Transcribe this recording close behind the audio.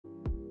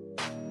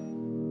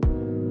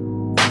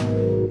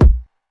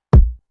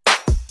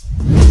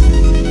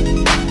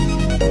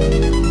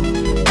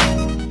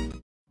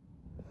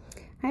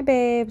Hi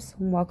babes,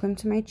 welcome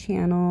to my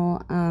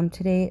channel.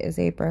 Today is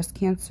a breast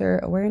cancer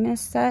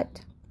awareness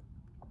set,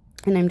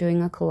 and I'm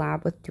doing a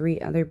collab with 3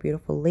 other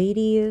beautiful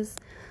ladies,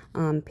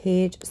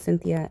 Paige,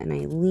 Cynthia, and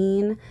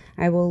Eileen.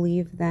 I will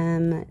leave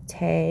them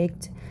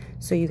tagged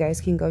so you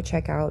guys can go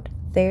check out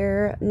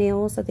their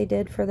nails that they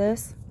did for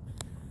this.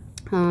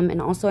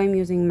 And also I'm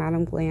using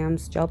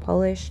MADAMGLAM's gel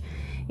polish,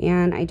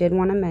 and I did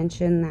want to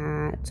mention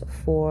that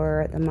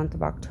for the month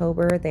of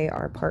October they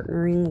are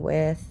partnering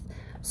with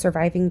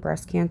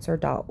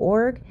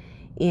survivingbreastcancer.org,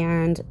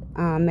 and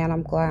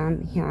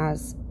MADAMGLAM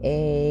has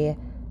a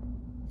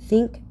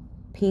Think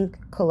Pink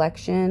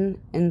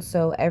collection, and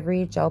so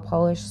every gel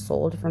polish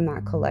sold from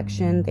that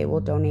collection, they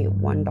will donate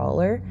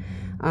 $1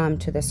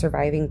 to the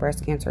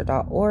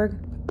survivingbreastcancer.org,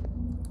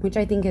 which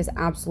I think is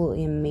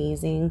absolutely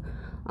amazing.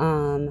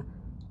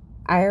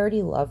 I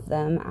already love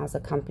them as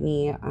a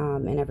company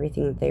and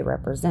everything that they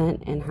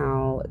represent, and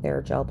how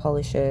their gel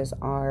polishes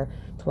are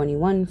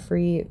 21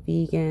 free,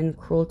 vegan,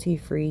 cruelty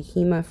free,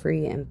 HEMA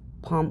free, and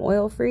palm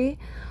oil free.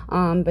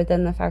 But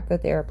then the fact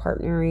that they are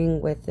partnering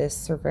with this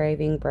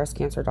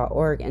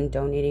survivingbreastcancer.org and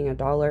donating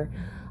 $1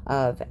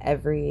 of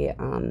every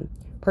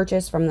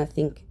purchase from the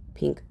Think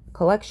Pink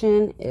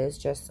collection is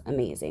just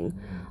amazing.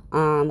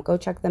 Go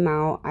check them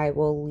out. I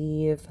will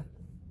leave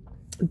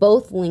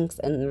both links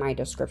in my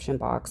description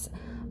box.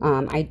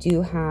 I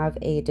do have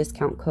a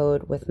discount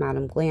code with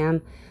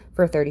MADAMGLAM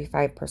for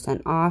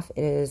 35% off.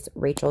 It is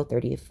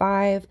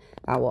Rachel35.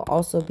 That will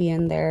also be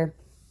in there.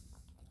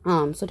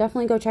 So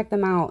definitely go check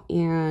them out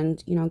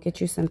and, you know, get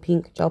you some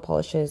pink gel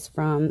polishes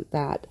from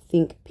that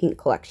Think Pink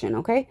collection,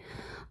 okay?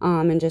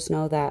 And just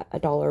know that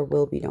 $1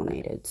 will be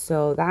donated.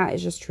 So that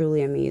is just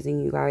truly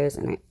amazing, you guys,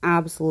 and I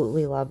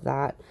absolutely love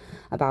that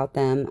about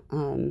them.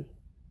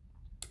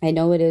 I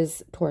know it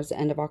is towards the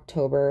end of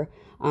October,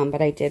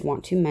 but I did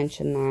want to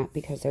mention that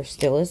because there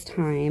still is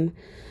time.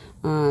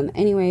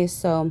 Anyway,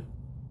 so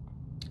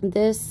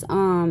this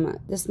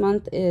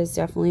month is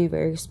definitely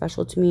very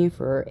special to me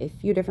for a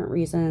few different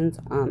reasons.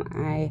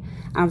 I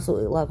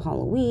absolutely love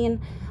Halloween,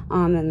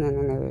 and then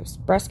there's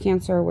Breast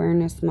Cancer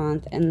Awareness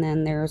Month, and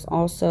then there's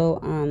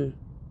also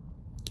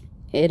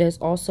it is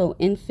also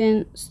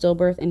Infant,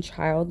 Stillbirth, and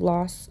Child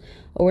Loss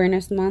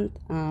Awareness Month.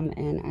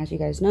 And as you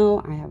guys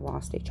know, I have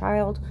lost a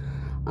child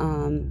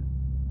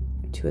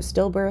to a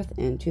stillbirth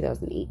in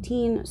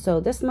 2018. So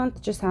this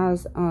month just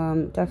has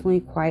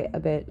definitely quite a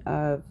bit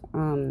of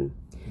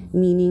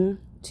meaning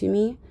to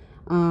me,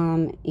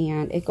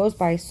 and it goes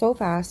by so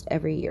fast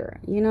every year,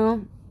 you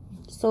know,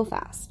 so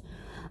fast.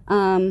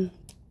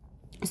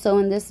 So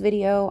in this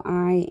video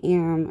I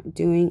am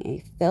doing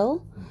a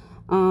fill.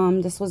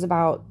 This was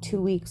about 2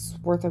 weeks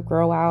worth of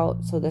grow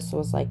out, so this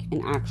was like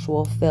an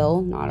actual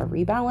fill, not a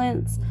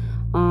rebalance,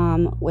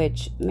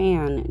 which,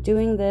 man,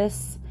 doing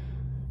this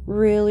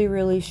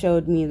really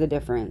showed me the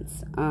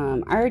difference.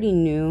 I already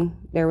knew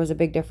there was a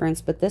big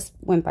difference, but this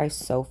went by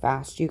so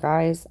fast, you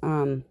guys.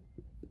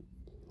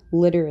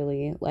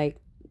 Literally,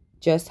 like,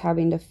 just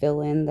having to fill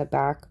in the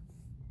back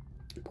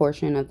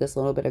portion of this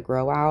little bit of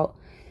grow out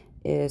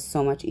is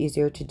so much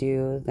easier to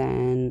do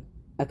than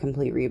a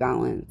complete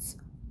rebalance.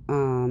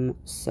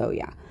 So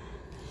yeah,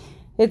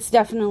 it's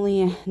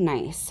definitely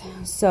nice.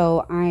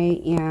 So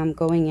I am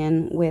going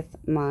in with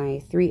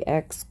my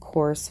 3X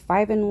course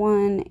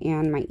 5-in-1,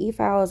 and my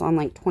e-file is on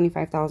like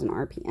 25,000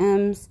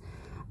 RPMs.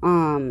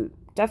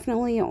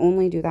 Definitely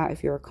only do that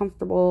if you're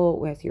comfortable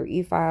with your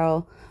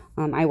e-file.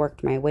 I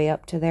worked my way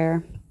up to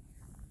there.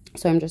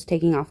 So I'm just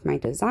taking off my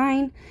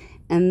design,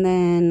 and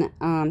then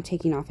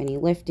taking off any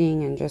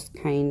lifting, and just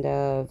kind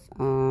of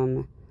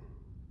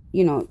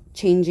you know,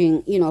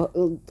 changing, you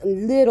know, a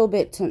little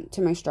bit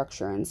to my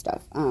structure and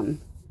stuff.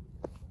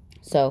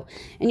 So,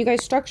 and you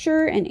guys,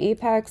 structure and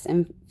apex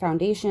and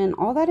foundation,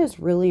 all that is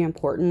really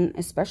important,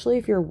 especially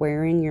if you're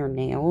wearing your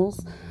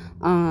nails.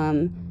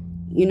 You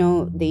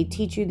know, they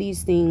teach you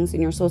these things,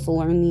 and you're supposed to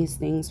learn these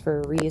things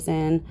for a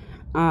reason.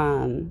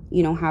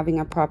 You know, having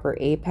a proper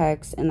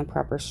apex and the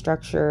proper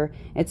structure,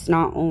 it's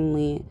not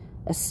only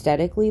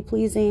aesthetically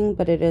pleasing,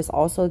 but it is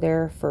also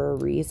there for a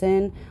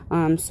reason,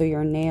 so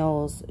your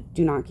nails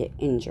do not get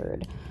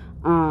injured.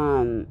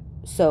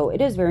 So it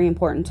is very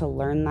important to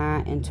learn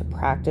that and to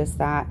practice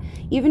that.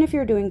 Even if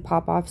you're doing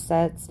pop-off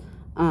sets,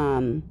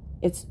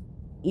 it's,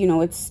 you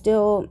know, it's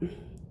still,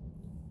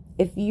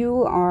 if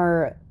you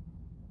are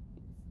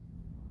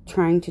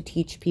trying to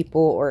teach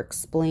people or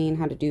explain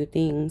how to do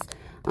things,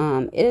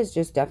 it is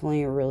just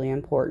definitely really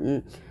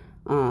important.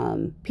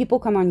 People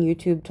come on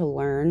YouTube to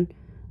learn.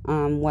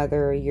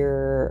 Whether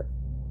you're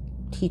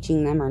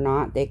teaching them or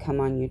not, they come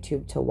on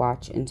YouTube to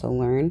watch and to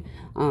learn.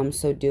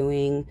 So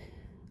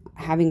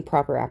having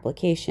proper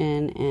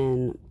application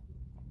and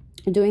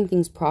doing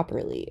things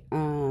properly,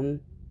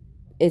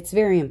 it's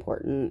very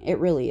important. It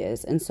really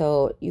is. And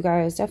so you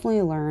guys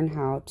definitely learn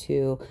how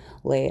to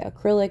lay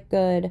acrylic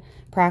good,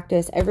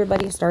 practice.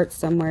 Everybody starts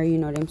somewhere, you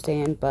know what I'm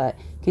saying, but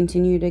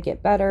continue to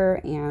get better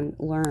and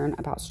learn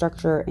about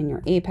structure in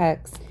your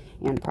apex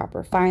and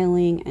proper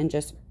filing and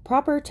just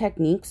proper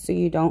techniques, so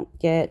you don't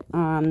get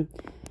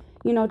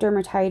you know,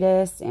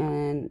 dermatitis,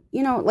 and,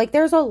 you know, like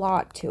there's a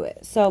lot to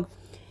it. So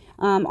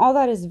all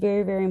that is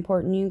very, very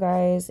important, you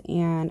guys.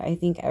 And I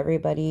think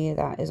everybody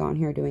that is on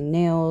here doing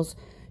nails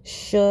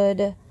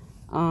should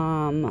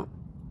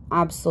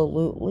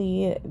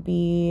absolutely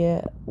be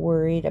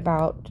worried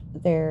about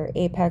their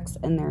apex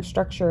and their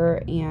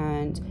structure,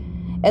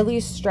 and at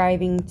least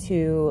striving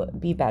to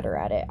be better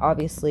at it.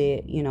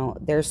 Obviously, you know,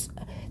 there's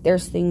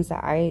things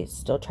that I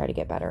still try to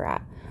get better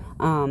at.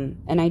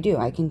 And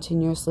I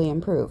continuously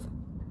improve.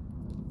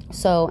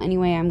 So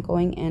anyway, I'm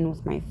going in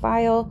with my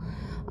file,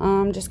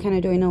 just kind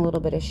of doing a little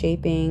bit of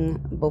shaping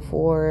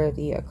before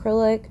the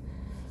acrylic.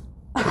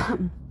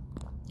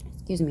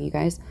 Excuse me, you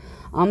guys.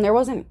 There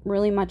wasn't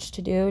really much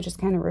to do, just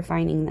kind of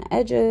refining the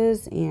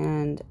edges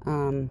and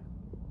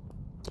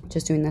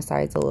just doing the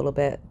sides a little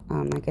bit.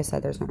 Like I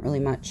said, there's not really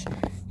much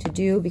to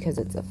do because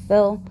it's a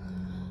fill.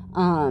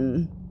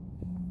 And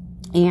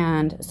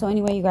so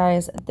anyway, you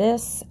guys,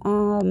 this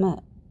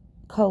collab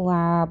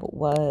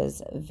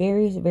was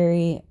very,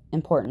 very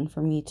important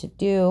for me to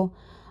do.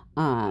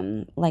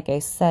 Like I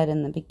said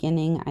in the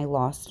beginning, I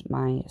lost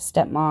my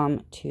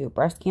stepmom to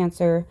breast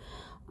cancer.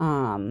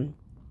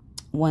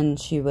 When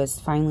she was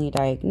finally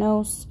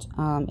diagnosed,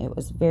 it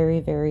was very,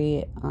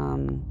 very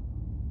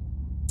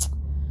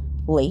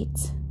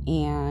late,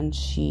 and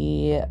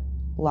she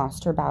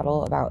lost her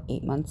battle about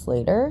 8 months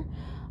later.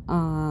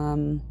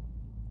 By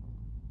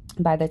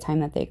the time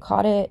that they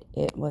caught it,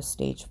 it was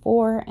stage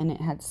 4, and it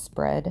had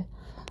spread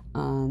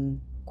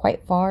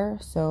quite far,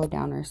 so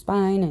down her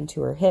spine and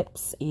to her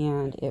hips,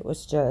 and it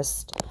was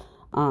just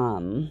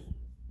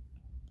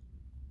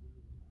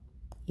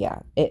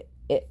yeah, it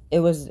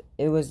was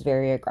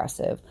very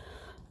aggressive.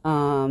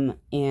 And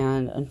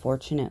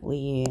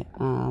unfortunately,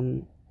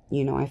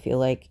 you know, I feel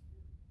like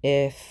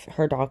if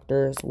her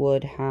doctors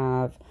would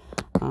have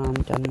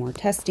done more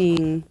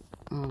testing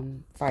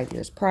 5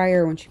 years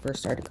prior, when she first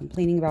started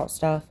complaining about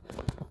stuff,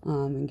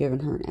 and given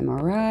her an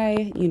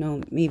MRI, you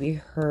know, maybe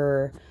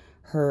her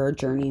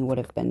journey would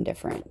have been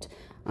different.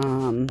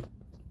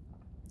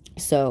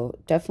 So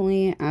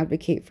definitely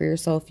advocate for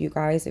yourself, you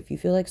guys. If you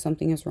feel like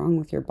something is wrong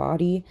with your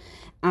body,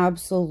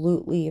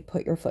 absolutely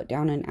put your foot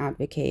down and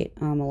advocate.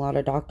 A lot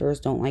of doctors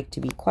don't like to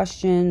be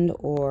questioned,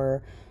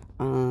 or,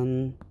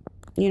 you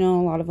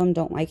know, a lot of them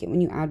don't like it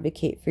when you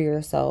advocate for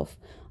yourself.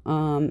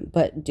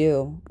 But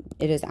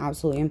it is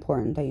absolutely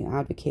important that you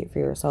advocate for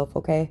yourself,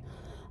 okay?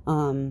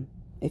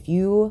 If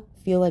you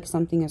feel like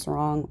something is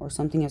wrong or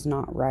something is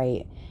not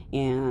right,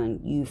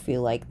 and you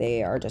feel like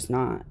they are just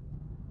not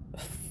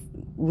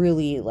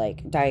really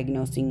like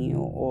diagnosing you,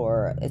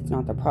 or it's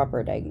not the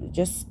proper diagnosis,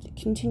 just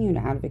continue to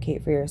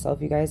advocate for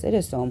yourself, you guys. It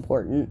is so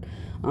important.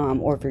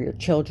 Or for your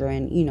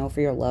children, you know,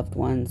 for your loved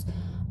ones.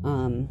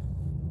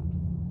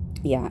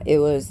 Yeah, it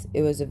was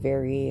a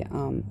very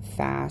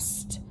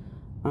fast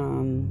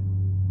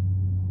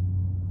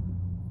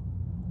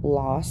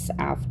loss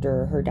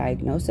after her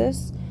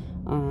diagnosis.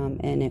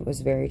 And it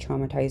was very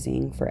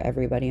traumatizing for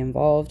everybody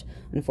involved.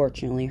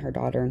 Unfortunately, her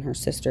daughter and her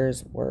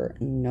sisters were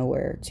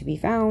nowhere to be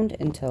found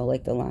until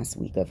like the last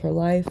week of her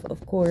life,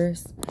 of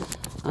course.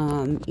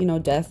 You know,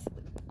 death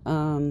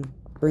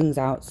brings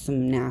out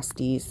some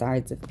nasty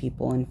sides of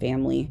people and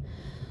family.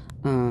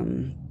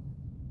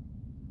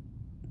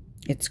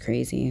 It's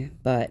crazy.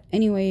 But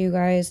anyway, you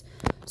guys,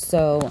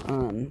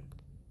 so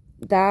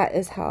that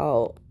is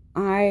how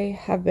I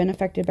have been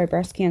affected by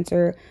breast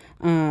cancer.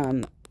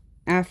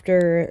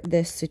 After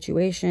this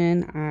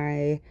situation,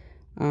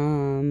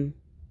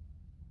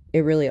 it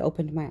really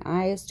opened my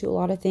eyes to a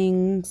lot of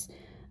things.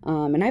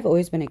 And I've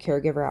always been a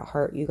caregiver at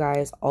heart, you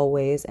guys,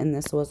 always. And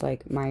this was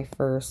like my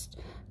first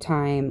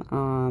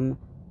time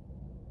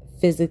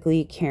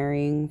physically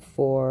caring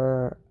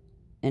for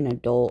an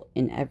adult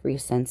in every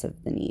sense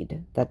of the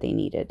need that they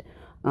needed.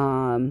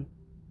 I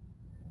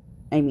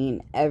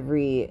mean,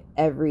 every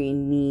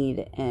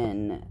need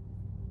and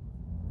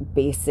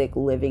basic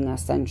living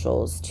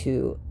essentials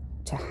to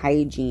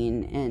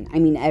hygiene, and I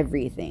mean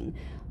everything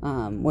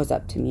was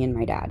up to me and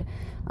my dad.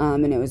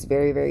 And it was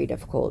very, very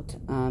difficult.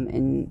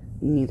 And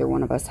neither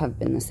one of us have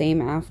been the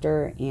same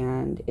after,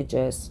 and it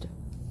just,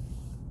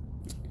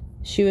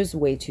 she was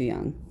way too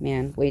young,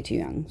 man, way too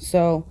young.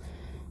 So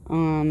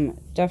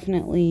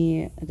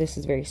definitely this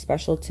is very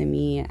special to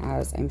me,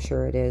 as I'm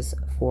sure it is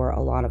for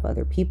a lot of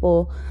other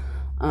people.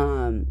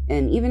 And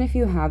even if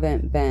you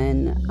haven't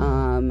been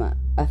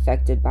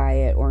affected by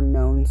it or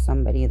known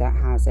somebody that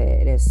has it,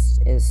 it is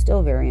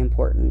still very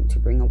important to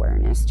bring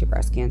awareness to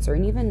breast cancer.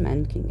 And even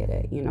men can get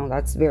it, you know,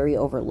 that's very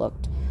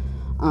overlooked.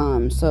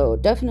 So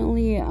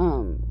definitely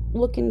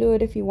look into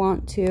it if you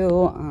want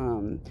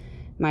to.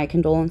 My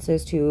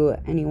condolences to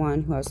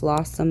anyone who has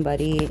lost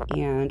somebody,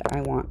 and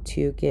I want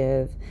to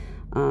give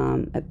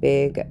a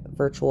big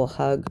virtual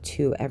hug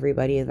to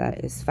everybody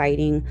that is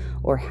fighting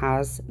or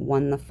has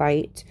won the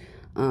fight.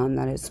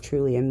 That is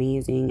truly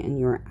amazing, and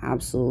you're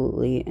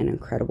absolutely an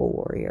incredible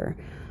warrior.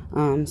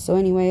 So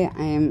anyway,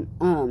 I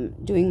am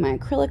doing my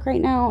acrylic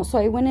right now. So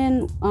I went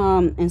in,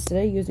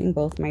 instead of using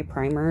both my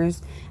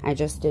primers, I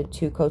just did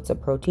 2 coats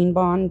of Protein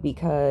Bond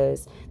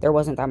because there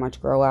wasn't that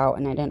much grow out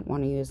and I didn't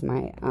want to use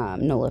my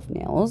No Lift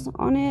nails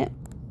on it.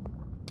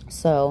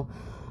 So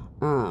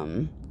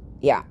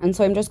yeah, and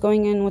so I'm just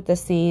going in with the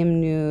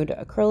same nude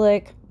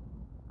acrylic,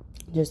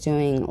 just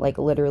doing like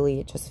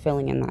literally just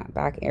filling in that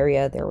back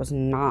area. There was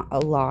not a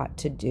lot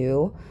to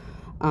do,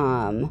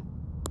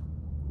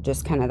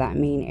 just kind of that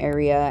main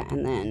area,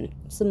 and then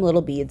some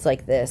little beads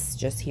like this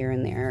just here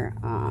and there,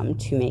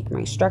 to make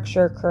my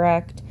structure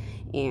correct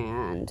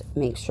and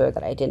make sure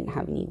that I didn't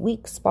have any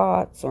weak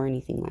spots or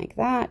anything like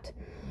that.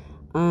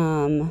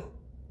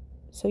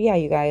 So yeah,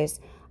 you guys,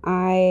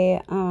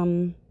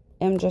 I'm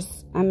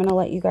gonna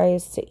let you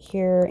guys sit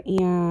here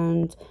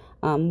and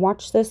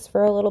watch this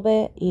for a little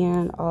bit,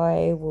 and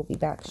I will be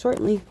back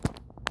shortly.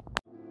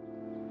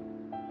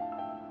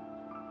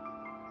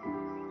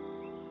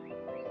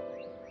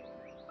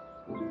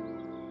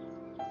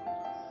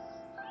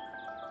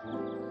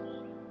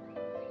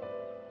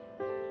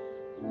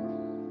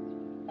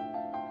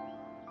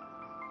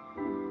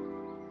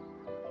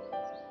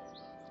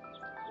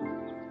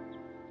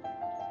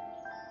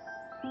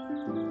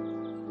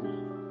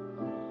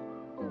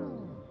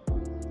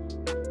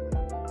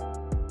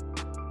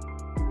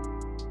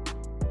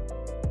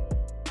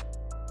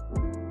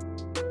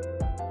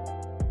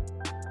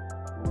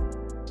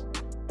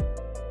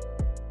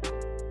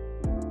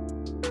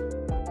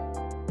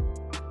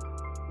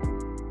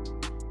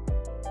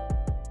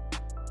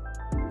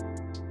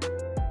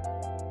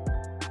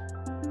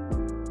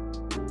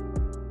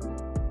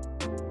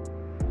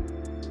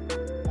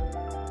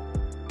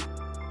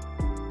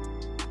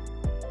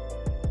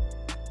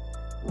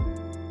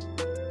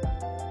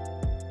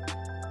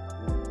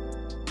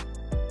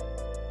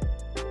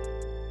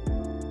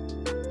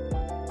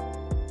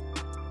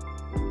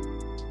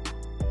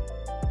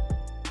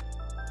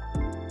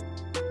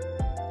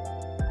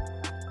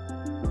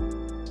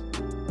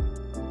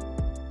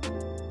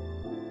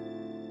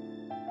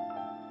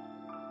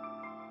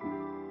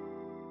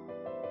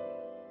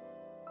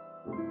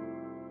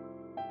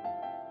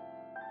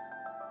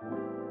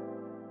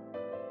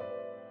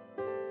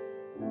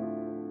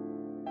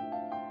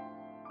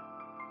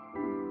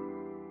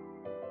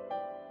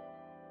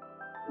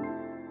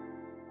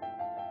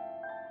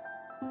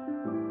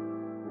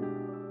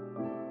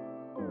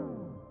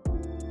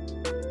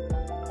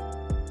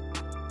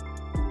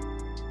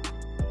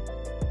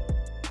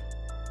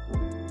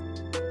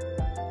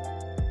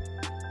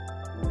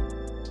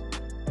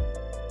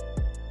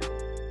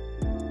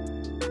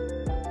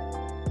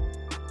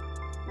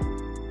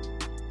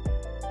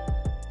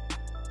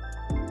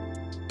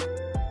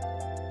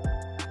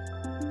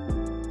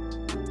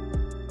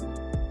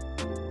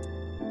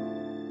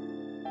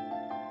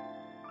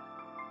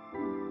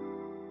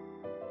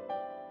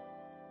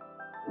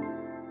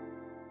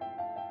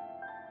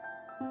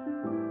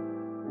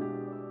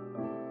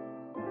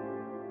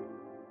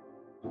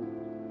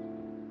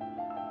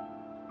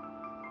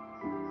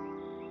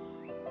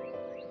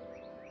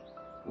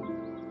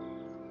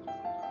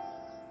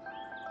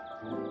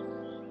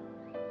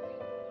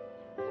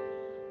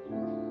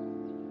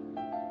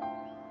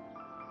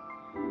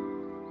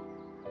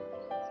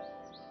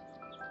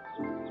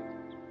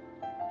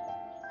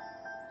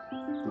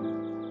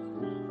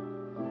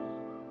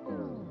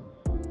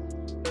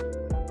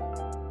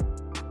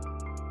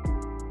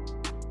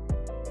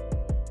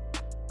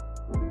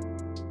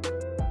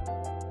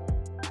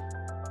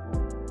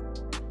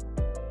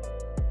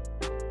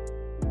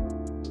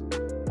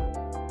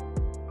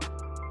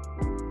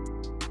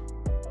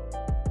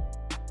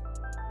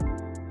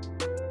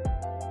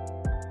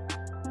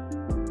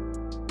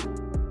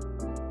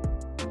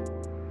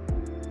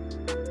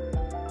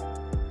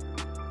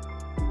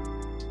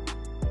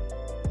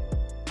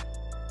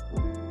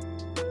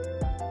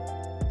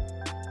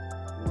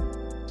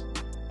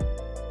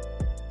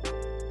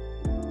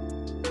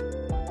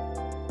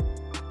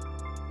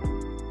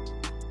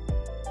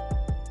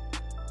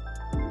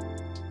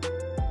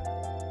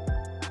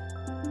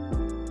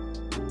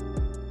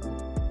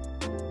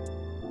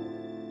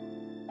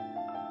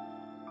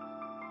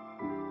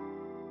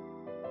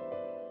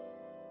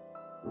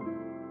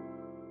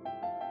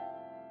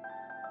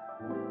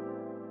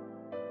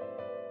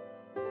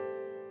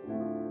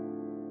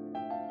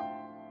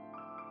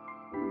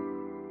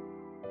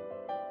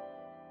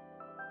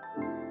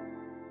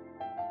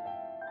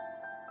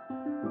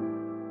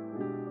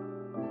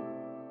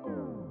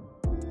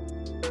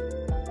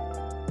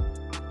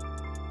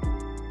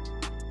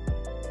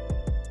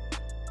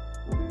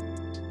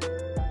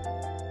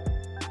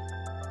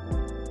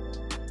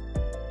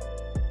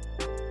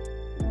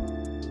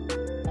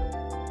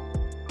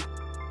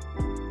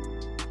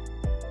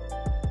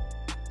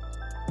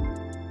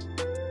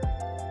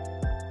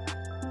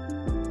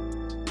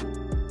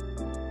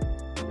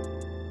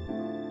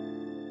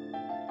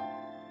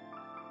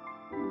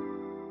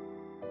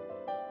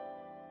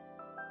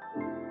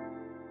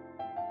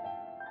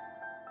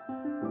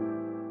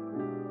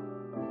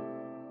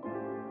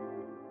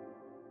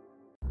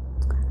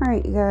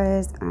 Alright, you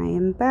guys, I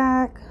am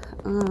back.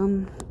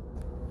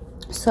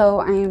 So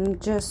I am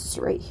just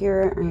right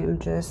here. I am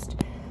just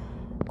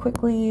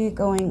quickly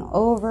going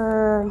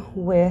over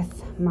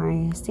with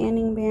my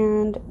sanding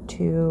band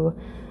to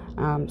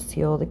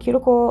seal the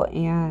cuticle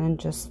and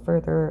just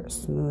further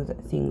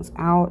smooth things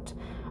out.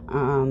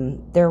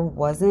 There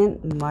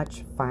wasn't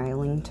much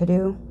filing to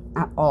do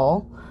at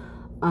all.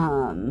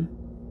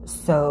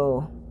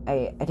 So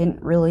I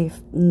didn't really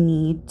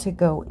need to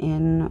go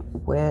in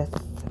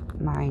with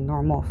my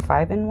normal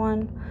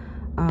 5-in-1.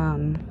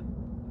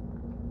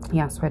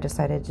 Yeah, so I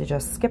decided to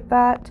just skip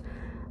that.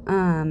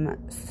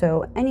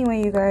 So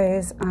anyway, you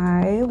guys,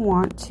 I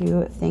want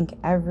to thank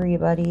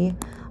everybody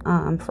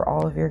for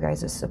all of your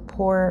guys'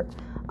 support,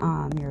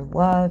 your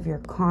love, your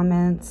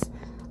comments,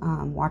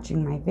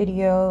 watching my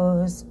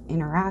videos,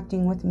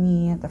 interacting with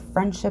me, the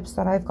friendships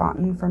that I've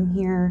gotten from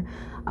here.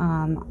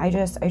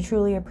 I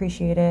truly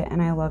appreciate it, and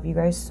I love you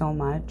guys so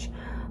much.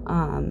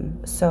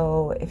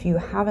 So if you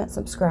haven't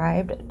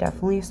subscribed,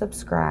 definitely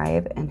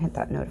subscribe and hit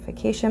that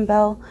notification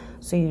bell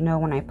so you know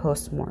when I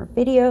post more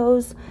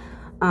videos.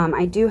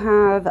 I do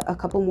have a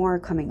couple more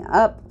coming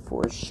up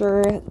for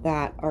sure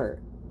that are,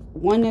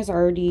 one is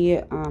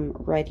already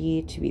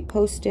ready to be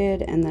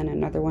posted, and then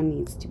another one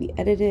needs to be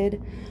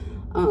edited.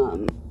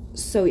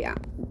 So yeah,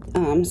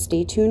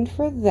 stay tuned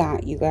for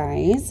that, you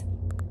guys.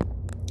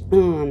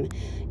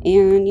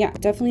 And yeah,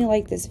 definitely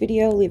like this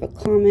video, leave a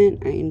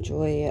comment. I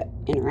enjoy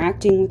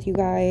interacting with you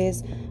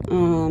guys.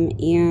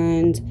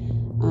 And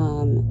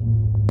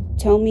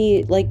tell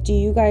me, like, do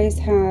you guys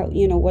have,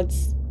 you know,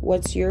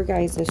 what's your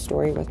guys'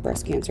 story with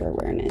breast cancer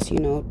awareness? You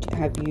know,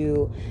 have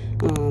you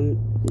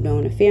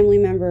known a family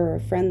member or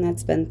a friend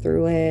that's been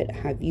through it?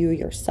 Have you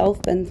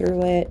yourself been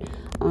through it?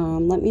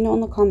 Let me know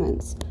in the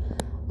comments.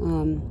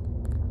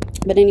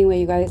 But anyway,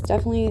 you guys,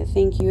 definitely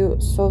thank you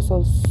so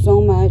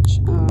much.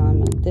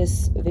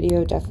 This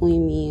video definitely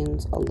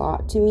means a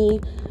lot to me.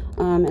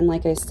 And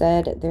like I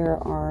said, there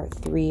are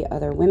 3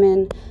 other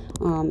women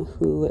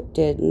who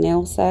did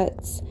nail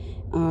sets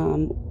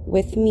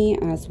with me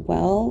as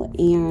well.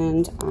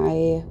 And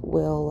I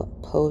will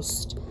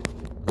post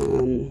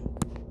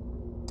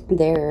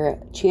their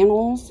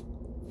channels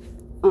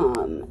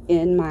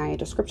in my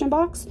description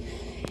box.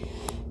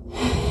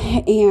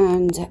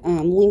 And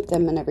link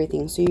them and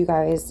everything, so you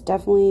guys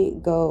definitely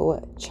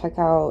go check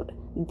out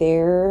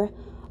their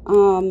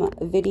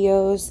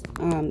videos.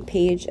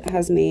 Paige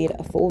has made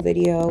a full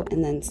video,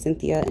 and then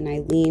Cynthia and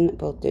Eileen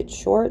both did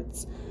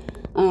shorts.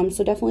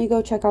 So definitely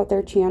go check out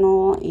their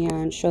channel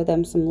and show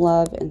them some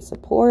love and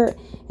support,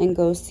 and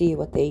go see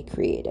what they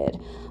created.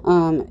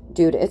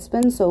 Dude, it's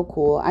been so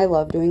cool. I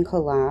love doing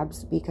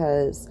collabs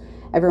because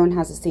everyone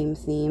has the same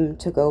theme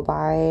to go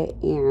by,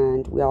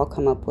 and we all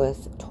come up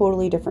with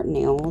totally different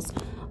nails.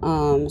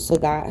 So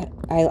that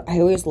I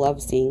always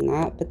love seeing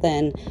that. But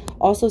then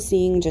also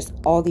seeing just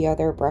all the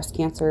other breast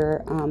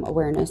cancer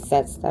awareness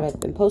sets that have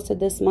been posted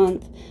this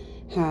month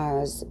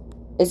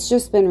it's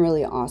just been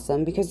really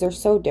awesome, because they're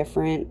so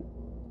different,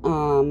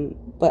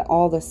 but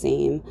all the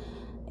same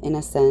in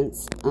a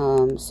sense.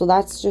 So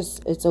that's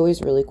just, it's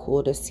always really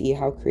cool to see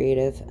how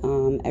creative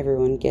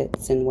everyone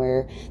gets and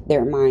where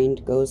their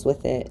mind goes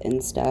with it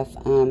and stuff.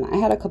 I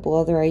had a couple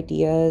other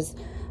ideas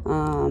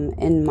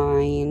in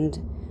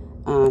mind.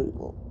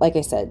 Like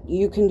I said,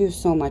 you can do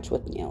so much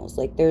with nails.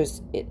 Like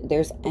there's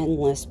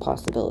endless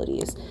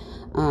possibilities.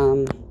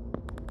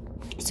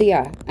 So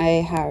yeah,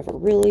 I have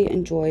really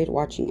enjoyed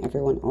watching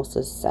everyone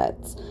else's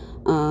sets.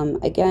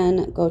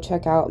 Again, go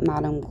check out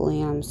Madam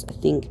Glam's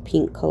Think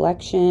Pink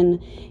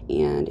collection,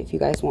 and if you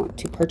guys want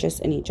to purchase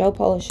any gel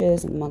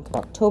polishes in the month of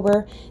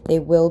October, they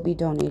will be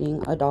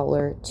donating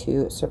 $1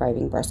 to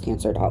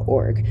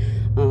survivingbreastcancer.org,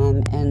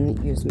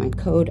 and use my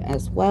code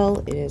as well.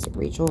 It is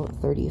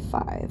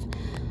Rachel35.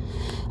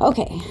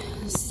 Okay,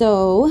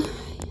 so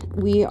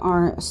we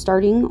are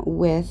starting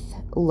with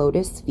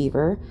Lotus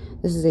Fever.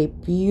 This is a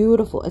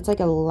beautiful, it's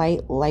like a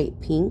light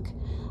pink.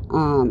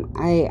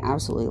 I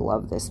absolutely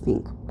love this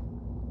pink.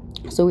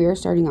 So we are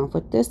starting off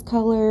with this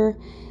color,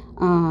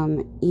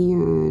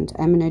 and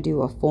I'm going to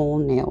do a full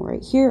nail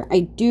right here.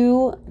 I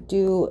do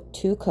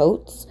 2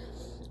 coats,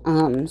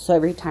 so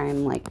every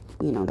time, like,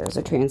 you know, there's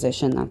a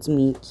transition, that's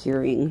me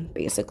curing,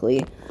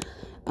 basically.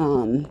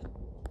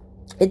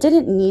 It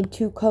didn't need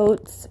 2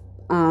 coats.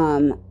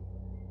 I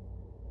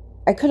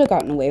could have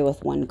gotten away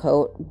with 1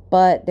 coat,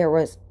 but there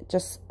was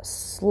just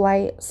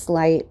slight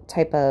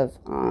type of,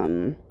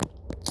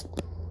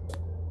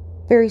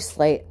 very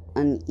slight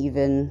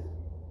uneven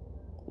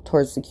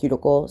towards the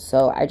cuticle,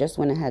 so I just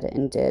went ahead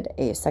and did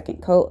a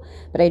 2nd coat,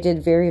 but I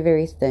did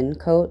very thin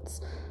coats.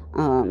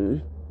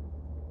 So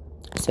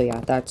yeah,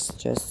 that's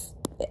just,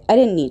 I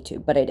didn't need to,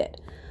 but I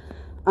did.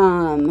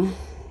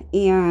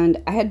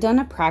 And I had done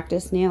a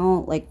practice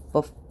nail like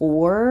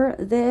before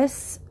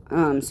this,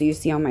 so you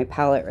see on my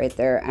palette right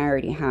there, I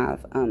already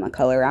have a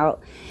color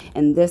out,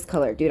 and this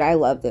color, dude, I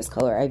love this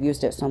color. I've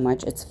used it so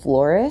much. It's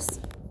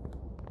Florist,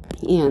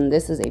 and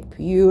this is a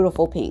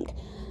beautiful pink.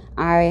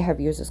 I have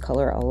used this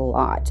color a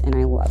lot and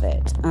I love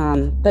it.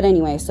 But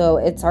anyway, so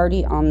it's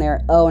already on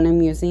there. Oh, and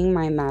I'm using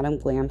my Madam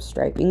Glam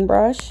striping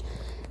brush.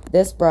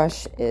 This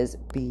brush is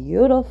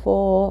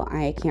beautiful.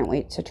 I can't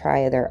wait to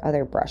try their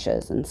other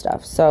brushes and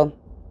stuff. So,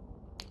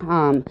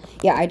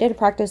 yeah, I did a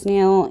practice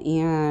nail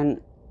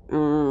and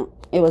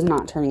it was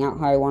not turning out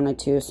how I wanted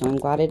to. So I'm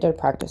glad I did a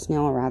practice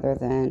nail rather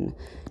than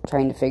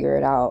trying to figure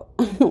it out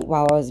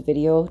while I was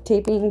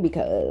videotaping,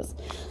 because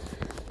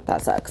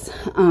that sucks.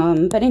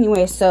 But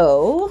anyway,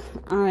 so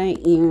I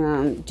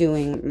am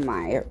doing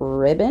my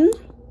ribbon.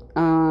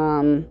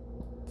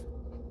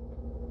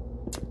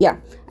 Yeah,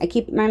 I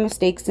keep my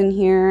mistakes in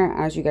here,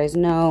 as you guys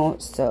know.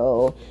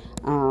 So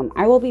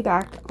I will be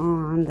back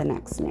on the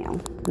next nail.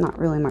 Not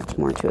really much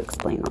more to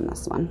explain on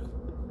this one.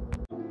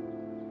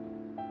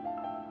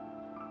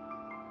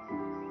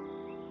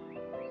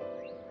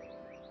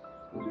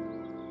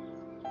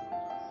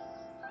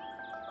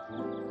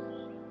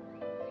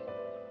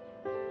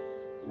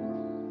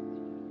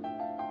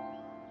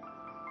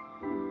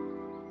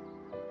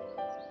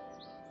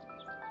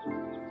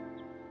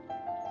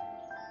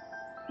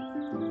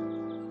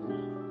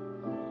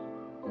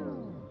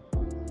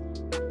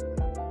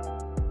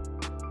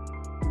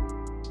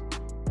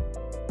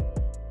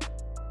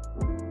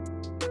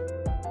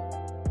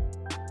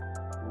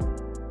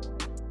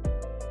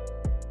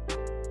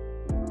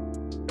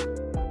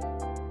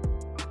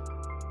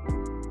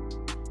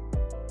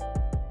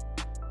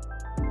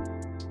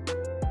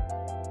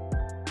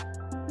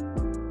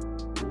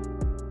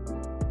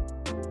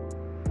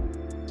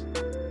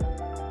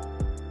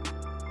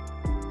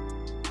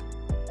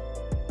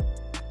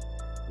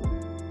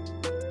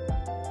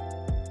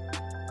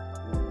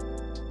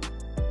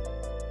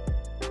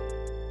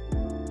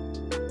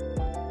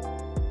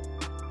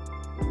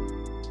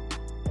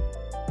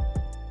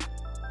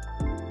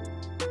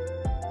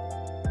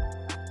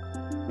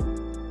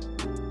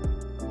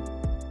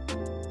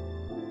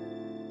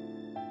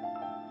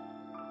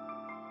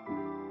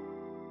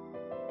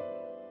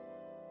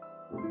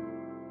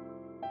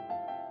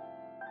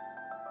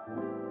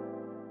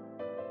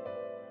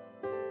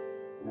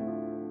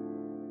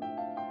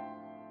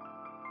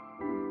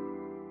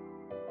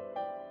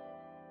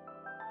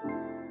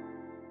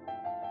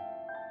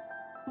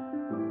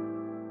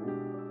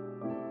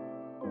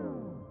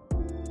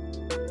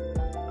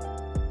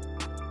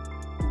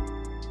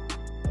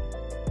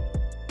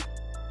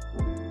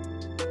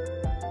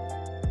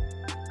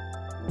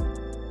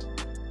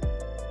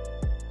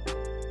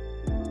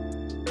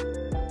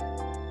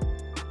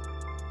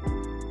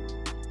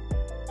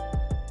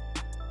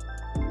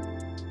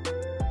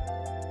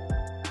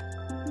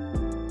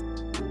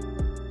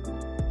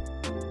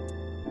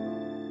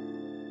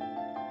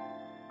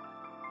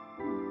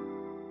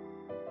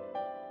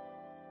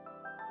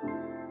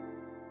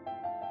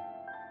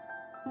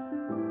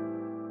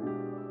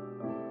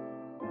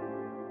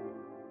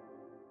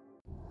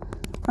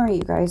 Alright,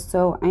 you guys,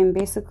 so I'm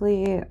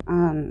basically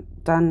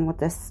done with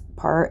this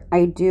part.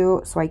 I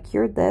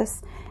cured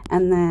this,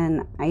 and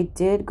then I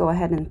did go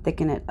ahead and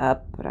thicken it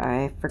up, but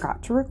I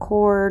forgot to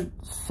record,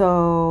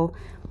 so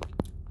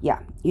yeah,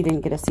 you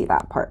didn't get to see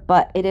that part,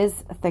 but it is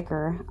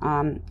thicker.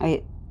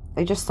 I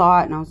just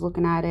saw it and I was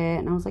looking at it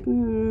and I was like,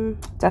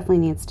 definitely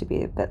needs to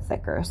be a bit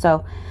thicker.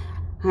 So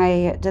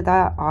I did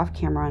that off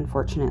camera,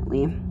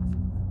 unfortunately.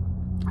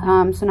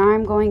 So now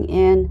I'm going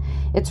in.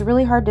 It's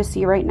really hard to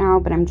see right now,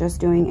 but I'm just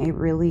doing a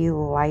really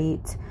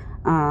light,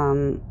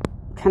 kind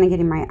of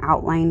getting my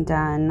outline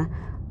done.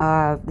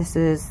 This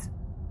is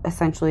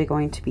essentially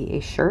going to be a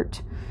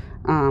shirt,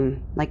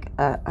 like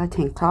a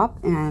tank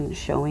top, and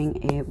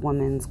showing a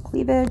woman's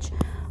cleavage.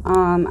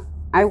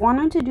 I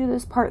wanted to do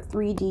this part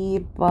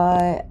 3D,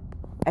 but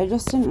I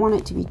just didn't want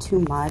it to be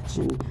too much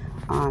and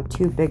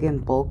too big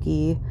and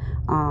bulky.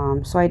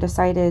 So I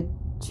decided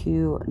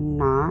to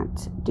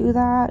not do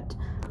that.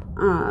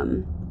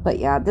 But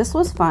yeah, this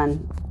was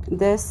fun.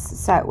 This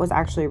set was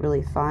actually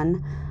really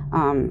fun.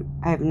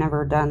 I've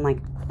never done like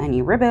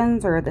any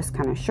ribbons or this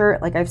kind of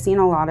shirt. Like I've seen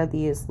a lot of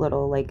these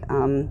little like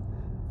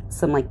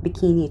some like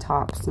bikini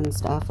tops and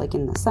stuff like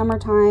in the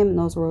summertime, and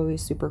those were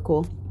always super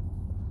cool.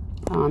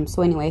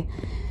 So anyway,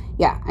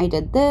 yeah, I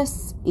did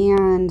this,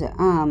 and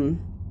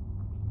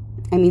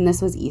I mean,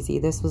 this was easy.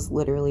 This was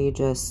literally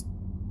just,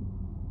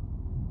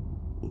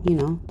 you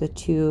know, the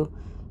two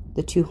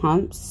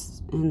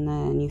humps, and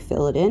then you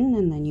fill it in,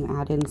 and then you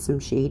add in some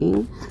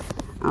shading.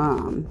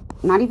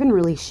 Not even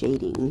really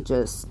shading,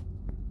 just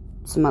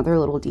some other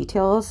little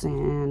details,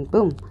 and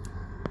boom.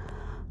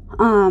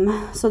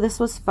 So this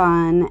was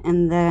fun,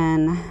 and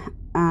then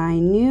I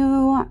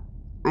knew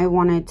I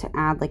wanted to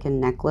add like a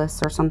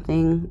necklace or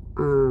something,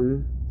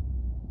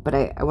 but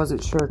I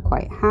wasn't sure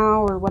quite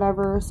how or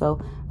whatever.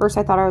 So first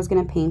I thought I was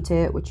going to paint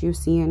it, which you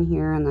see in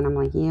here, and then I'm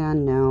like, yeah,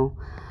 no.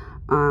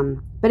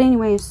 But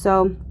anyway,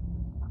 so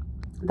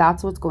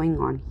that's what's going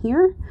on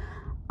here.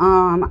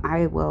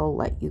 I will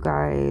let you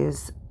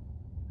guys,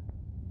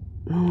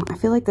 I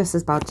feel like this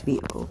is about to be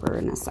over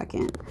in a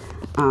second.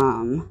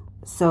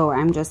 So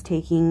I'm just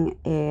taking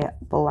a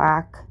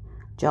black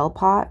gel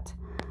pot,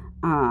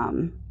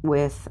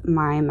 with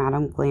my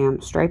Madam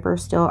Glam striper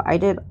still. I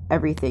did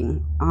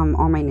everything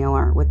on my nail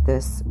art with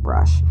this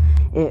brush.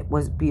 It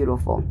was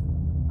beautiful.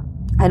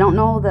 I don't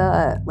know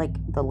the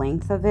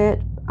length of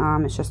it.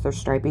 It's just their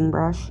striping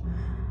brush.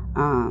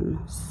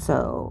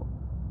 So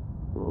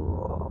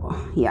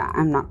yeah,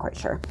 I'm not quite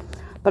sure.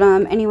 But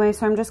anyway,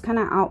 so I'm just kind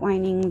of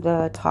outlining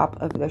the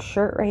top of the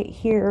shirt right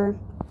here,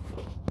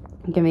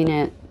 giving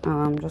it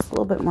just a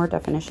little bit more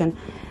definition.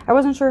 I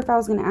wasn't sure if I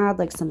was going to add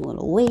like some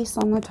little lace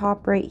on the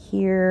top right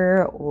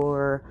here,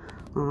 or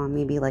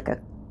maybe like a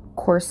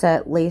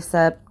corset lace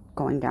up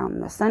going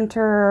down the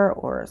center,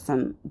 or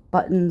some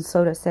buttons,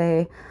 so to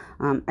say.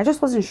 I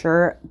just wasn't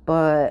sure,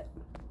 but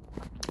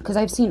because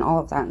I've seen all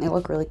of that and they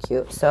look really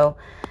cute. So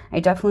I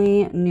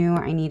definitely knew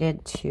I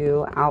needed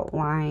to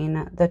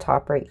outline the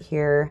top right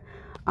here.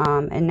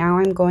 And now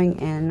I'm going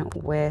in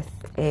with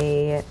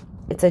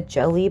it's a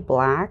jelly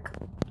black,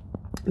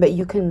 but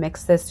you can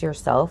mix this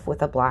yourself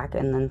with a black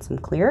and then some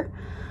clear.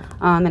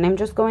 And I'm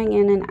just going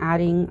in and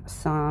adding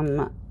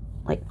some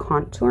like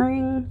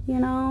contouring, you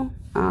know,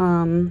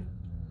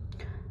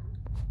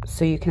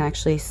 so you can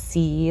actually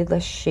see the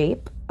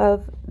shape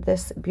of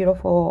this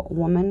beautiful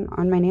woman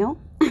on my nail.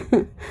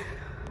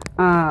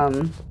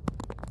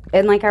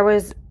 And like I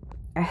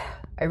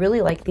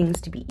really like things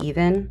to be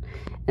even,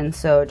 and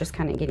so just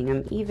kind of getting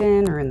them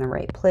even or in the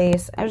right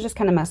place. I was just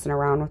kind of messing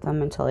around with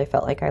them until I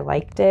felt like I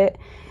liked it.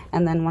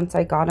 And then once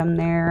I got them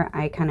there,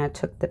 I kind of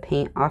took the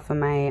paint off of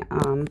my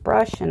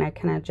brush, and I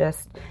kind of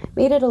just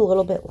made it a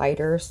little bit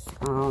lighter,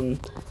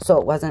 so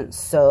it wasn't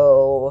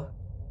so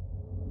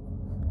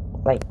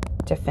like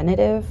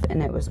definitive,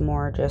 and it was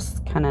more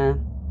just kind of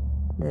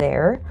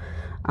there.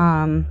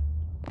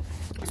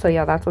 So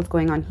yeah, that's what's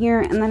going on here.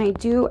 And then I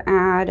do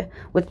add,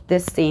 with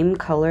this same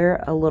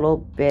color, a little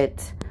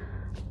bit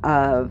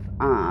of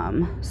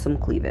some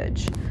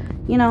cleavage,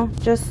 you know,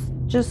 just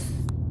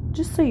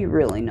so you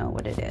really know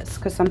what it is,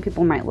 because some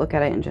people might look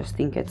at it and just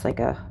think it's like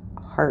a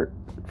heart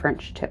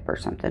French tip or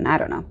something. I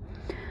don't know.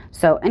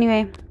 So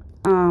anyway,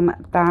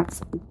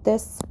 that's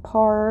this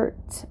part.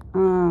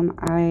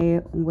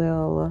 I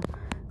will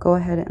go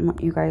ahead and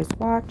let you guys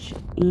watch,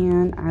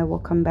 and I will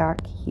come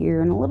back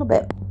here in a little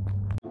bit.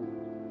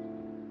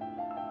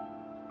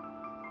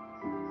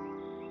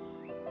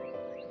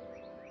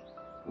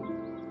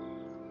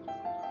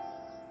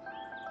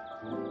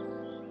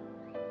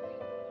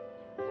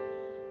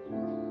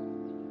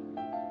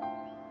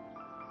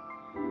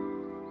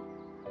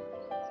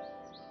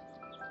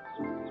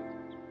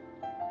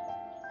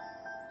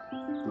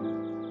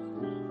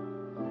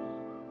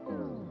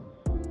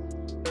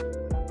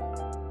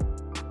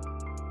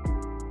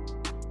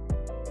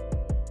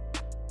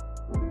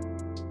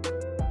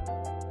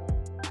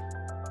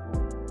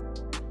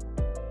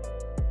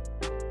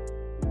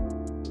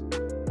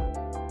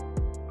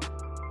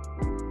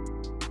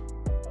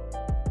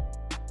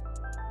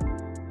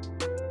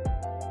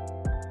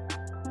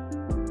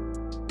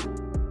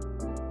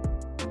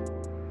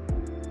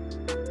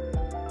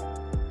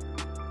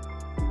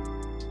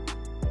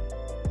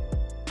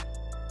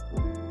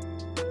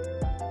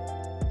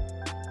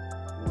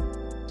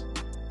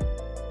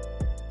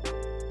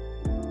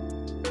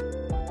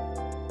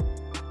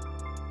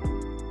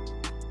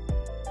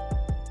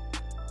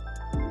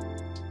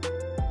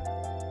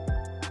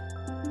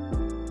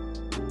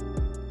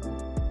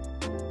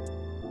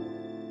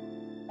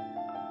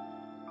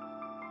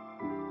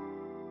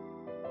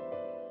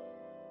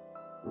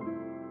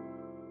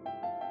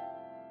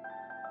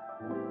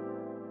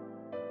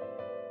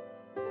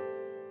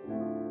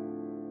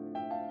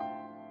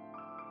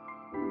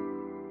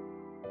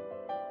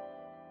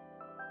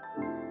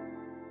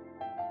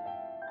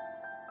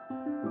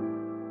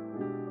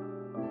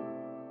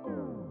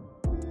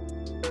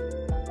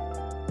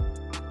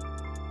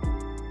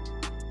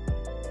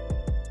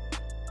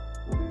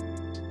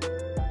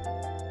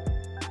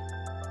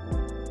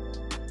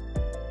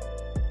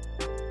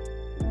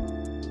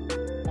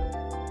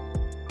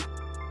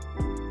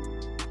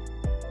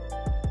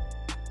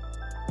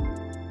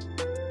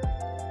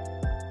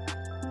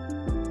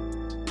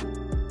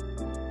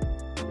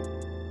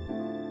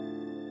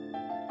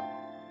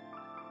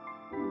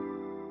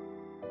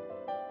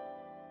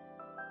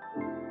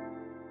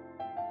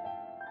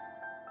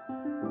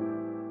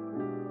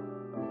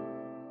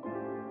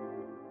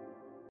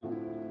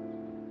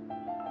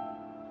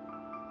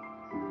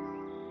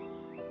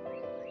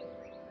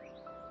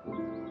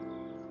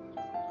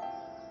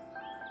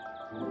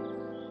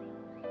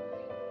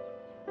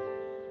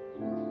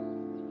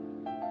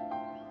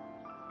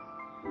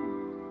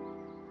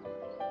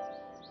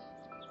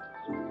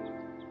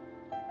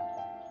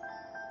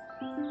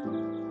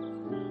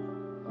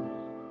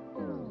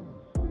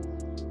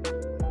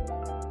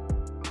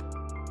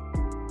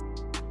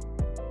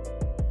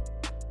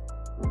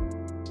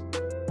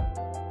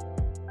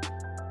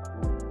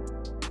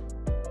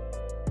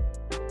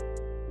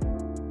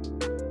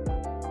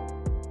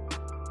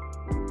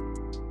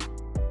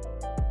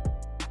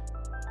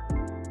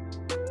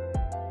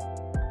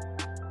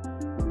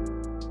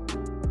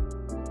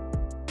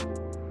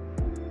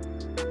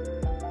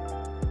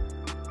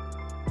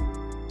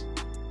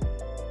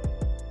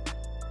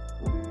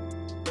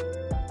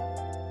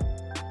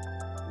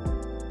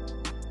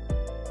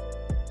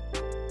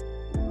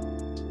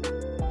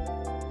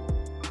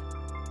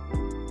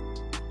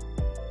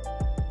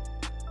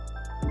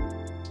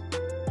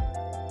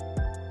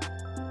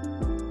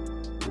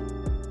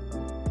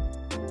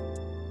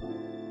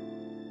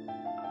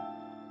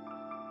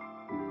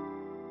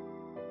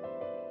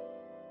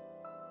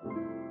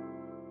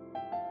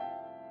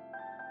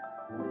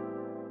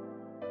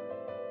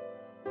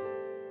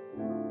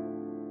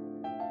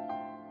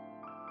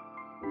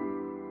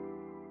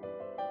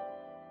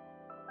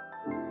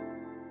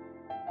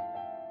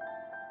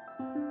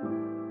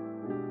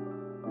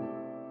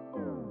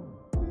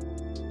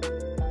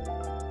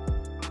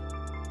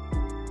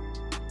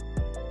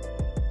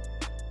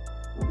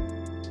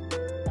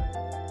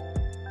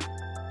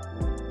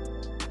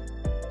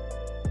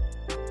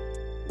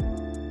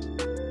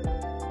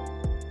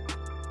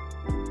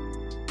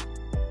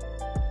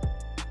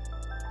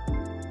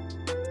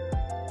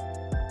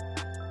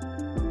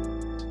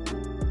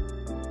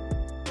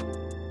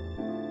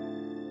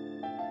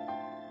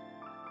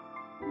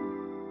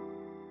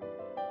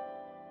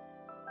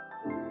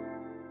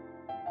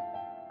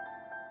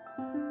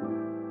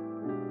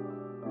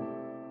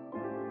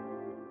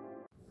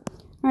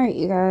 Alright,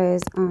 you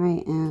guys,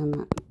 I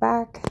am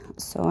back.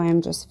 So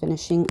I'm just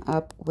finishing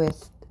up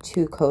with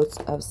 2 coats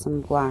of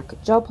some black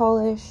gel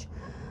polish.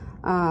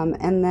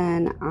 And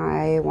then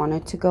I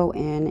wanted to go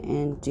in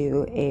and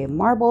do a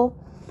marble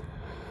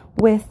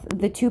with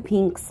the 2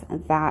 pinks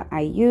that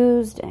I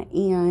used.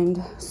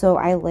 And so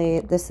I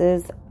laid, this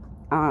is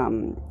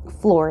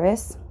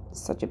Florist,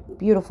 such a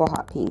beautiful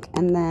hot pink.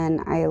 And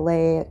then I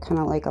lay kind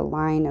of like a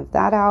line of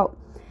that out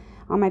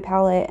on my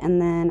palette,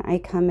 and then I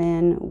come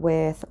in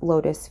with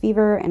Lotus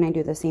Fever and I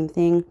do the same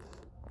thing.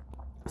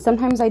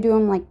 Sometimes I do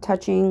them like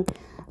touching,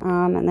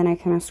 and then I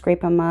kind of scrape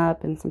them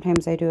up, and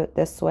sometimes I do it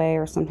this way,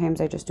 or sometimes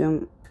I just do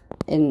them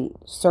in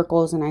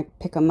circles and I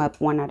pick them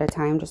up one at a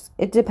time. Just,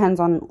 it depends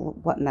on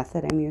what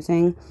method I'm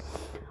using.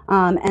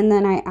 And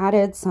then I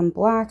added some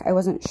black. I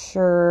wasn't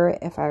sure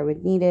if I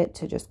would need it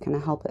to just kind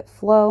of help it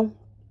flow.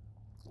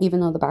 Even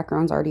though the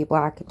background's already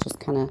black, it just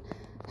kind of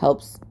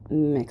helps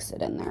mix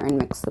it in there and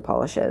mix the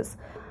polishes.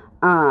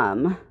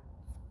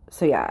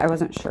 So yeah, I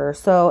wasn't sure.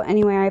 So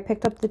anyway, I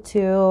picked up the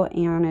 2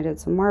 and I did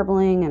some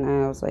marbling, and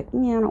I was like,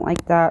 yeah, I don't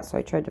like that. So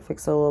I tried to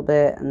fix it a little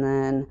bit and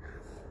then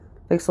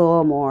fix a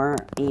little more,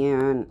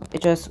 and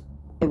it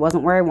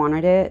wasn't where I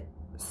wanted it.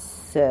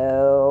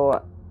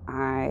 So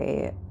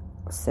I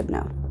said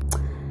no.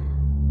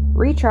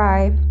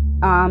 Retry.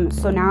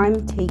 So now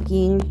I'm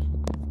taking,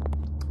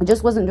 it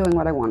just wasn't doing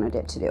what I wanted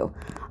it to do.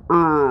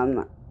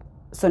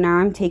 So now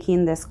I'm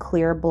taking this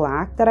clear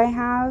black that I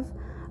have,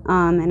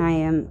 and I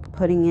am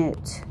putting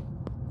it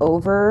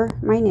over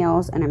my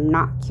nails, and I'm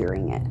not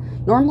curing it.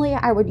 Normally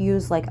I would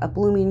use like a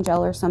blooming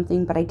gel or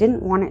something, but I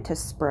didn't want it to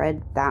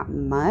spread that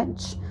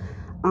much.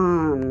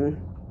 And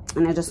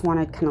I just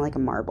wanted kind of like a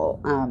marble.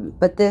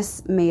 But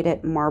this made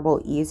it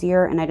marble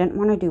easier, and I didn't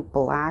want to do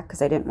black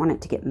because I didn't want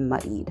it to get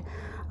muddied.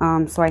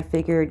 So I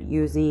figured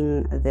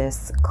using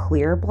this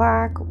clear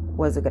black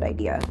was a good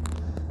idea.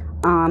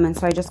 And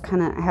so I just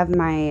kind of have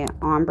my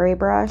ombre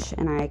brush,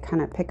 and I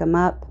kind of pick them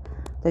up,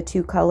 the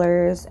 2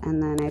 colors,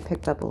 and then I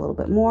picked up a little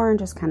bit more and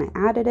just kind of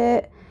added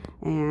it,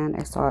 and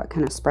I saw it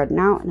kind of spreading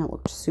out, and it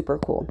looked super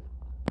cool.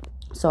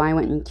 So I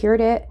went and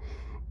cured it,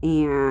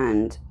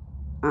 and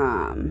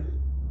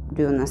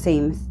doing the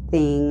same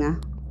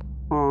thing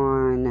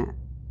on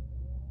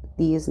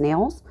these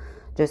nails,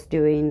 just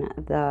doing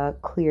the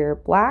clear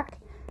black,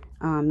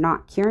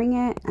 not curing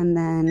it, and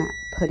then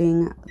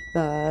putting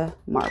the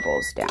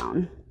marbles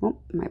down. Oh,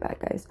 my bad,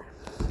 guys.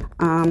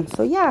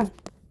 So yeah,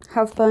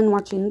 have fun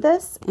watching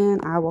this,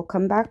 and I will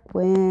come back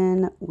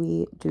when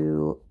we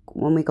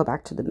go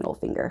back to the middle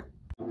finger.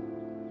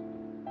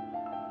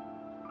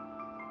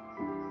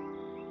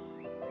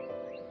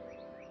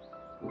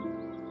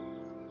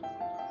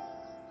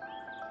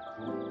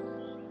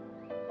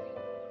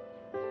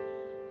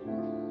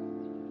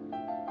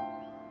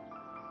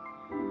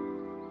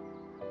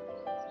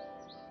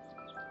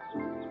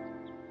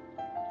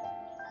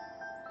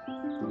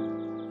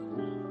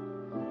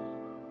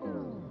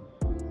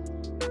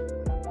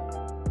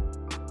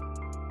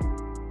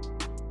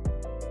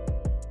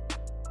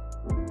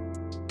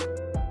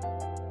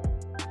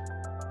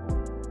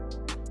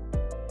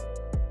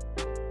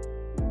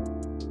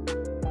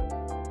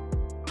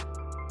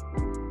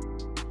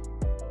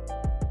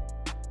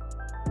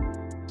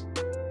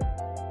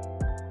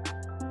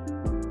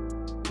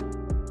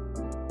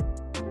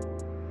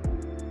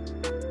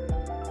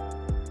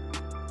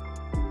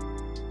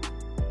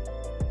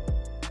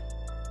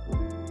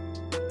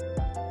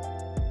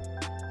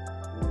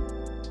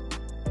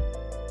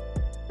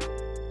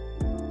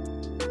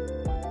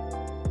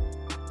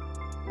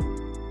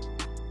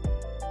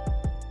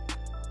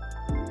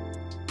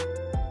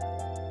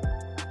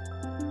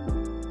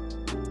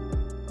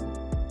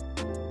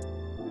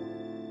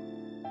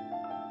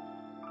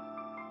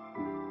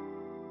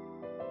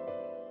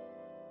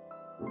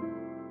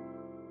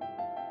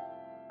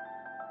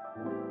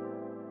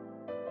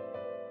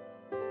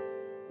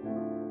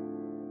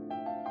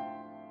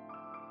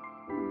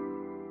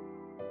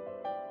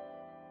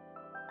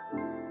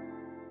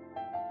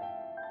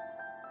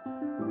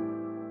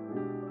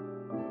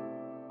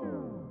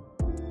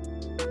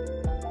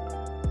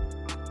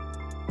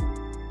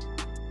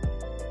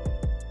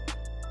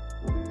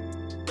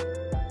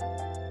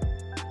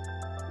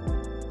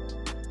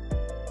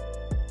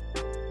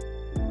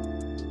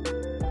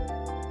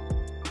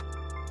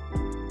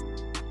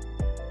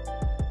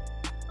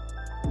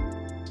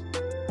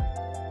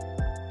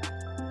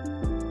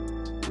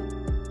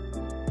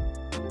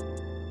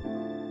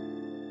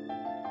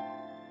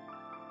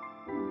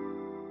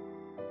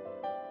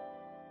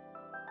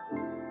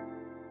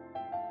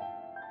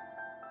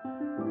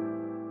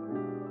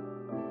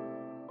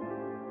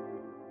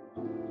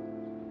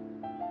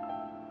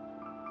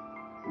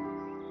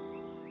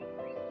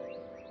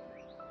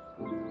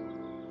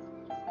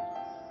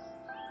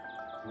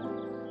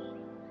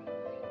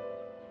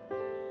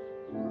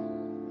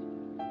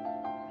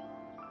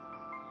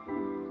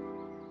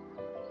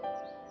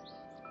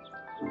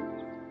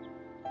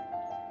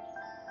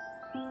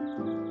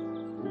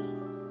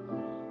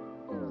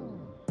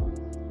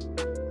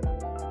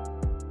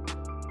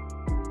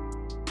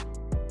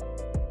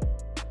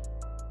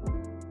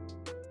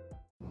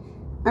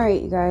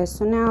 Alright, you guys,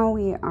 so now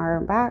we are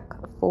back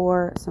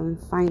for some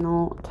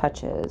final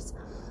touches.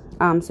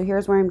 So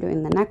here's where I'm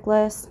doing the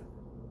necklace.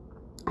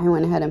 I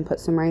went ahead and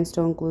put some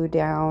rhinestone glue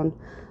down,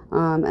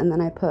 and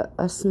then I put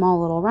a small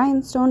little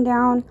rhinestone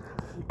down,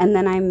 and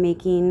then I'm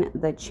making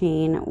the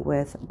chain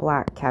with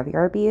black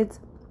caviar beads.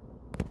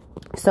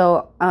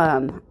 So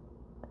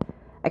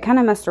I kind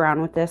of messed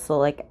around with this, so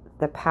like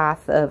the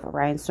path of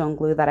rhinestone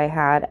glue that I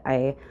had,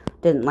 I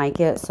didn't like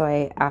it, so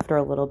after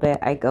a little bit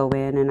I go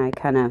in and I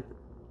kind of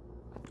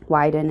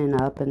widen and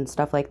up and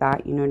stuff like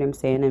that, you know what I'm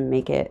saying, and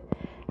make it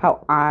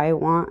how I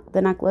want the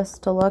necklace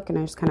to look, and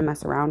I just kind of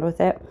mess around with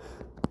it.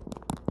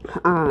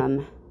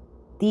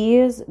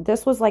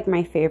 This was like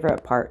my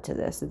favorite part to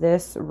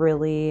this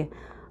really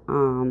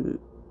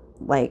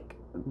like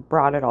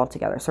brought it all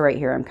together. So right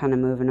here I'm kind of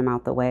moving them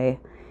out the way,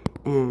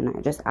 and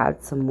I just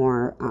add some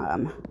more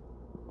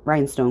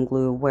rhinestone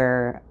glue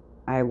where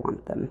I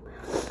want them.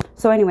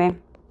 So anyway,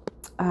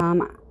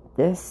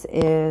 this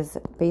is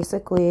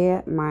basically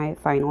my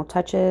final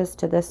touches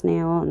to this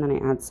nail, and then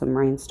I add some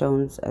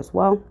rhinestones as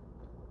well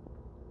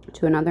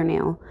to another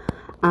nail.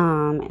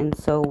 And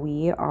so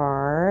we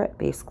are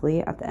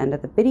basically at the end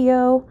of the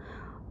video,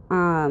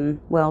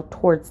 well,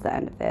 towards the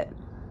end of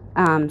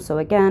it. So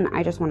again,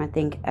 I just want to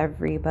thank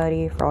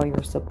everybody for all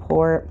your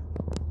support,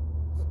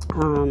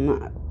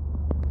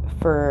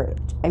 for,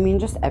 I mean,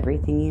 just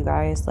everything, you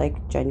guys.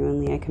 Like,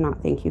 genuinely, I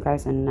cannot thank you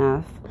guys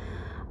enough.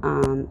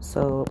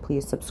 So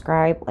please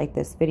subscribe, like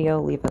this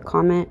video, leave a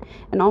comment,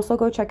 and also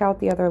go check out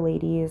the other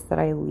ladies that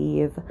I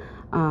leave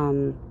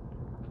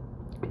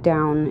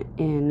down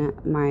in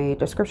my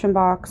description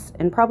box,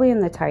 and probably in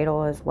the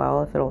title as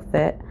well if it'll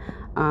fit.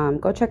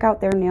 Go check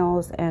out their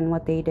nails and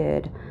what they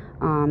did,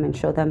 and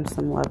show them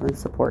some love and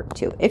support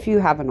too, if you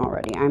haven't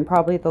already. I'm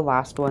probably the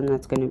last one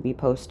that's going to be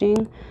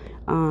posting,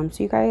 so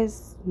you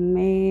guys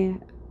may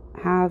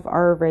have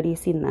already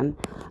seen them.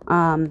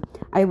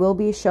 I will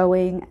be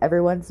showing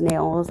everyone's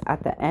nails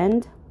at the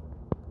end,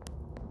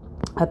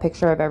 a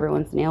picture of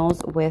everyone's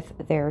nails with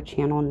their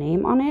channel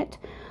name on it.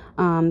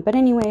 But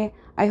anyway,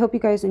 I hope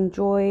you guys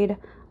enjoyed.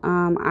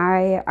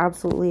 I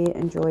absolutely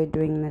enjoyed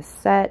doing this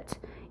set,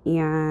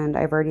 and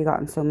I've already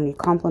gotten so many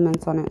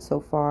compliments on it so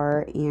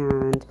far.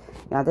 And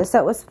yeah, this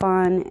set was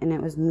fun and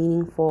it was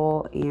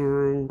meaningful,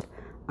 and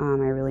I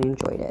really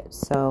enjoyed it.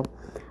 So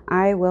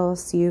I will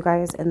see you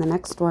guys in the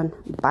next one.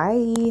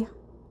 Bye.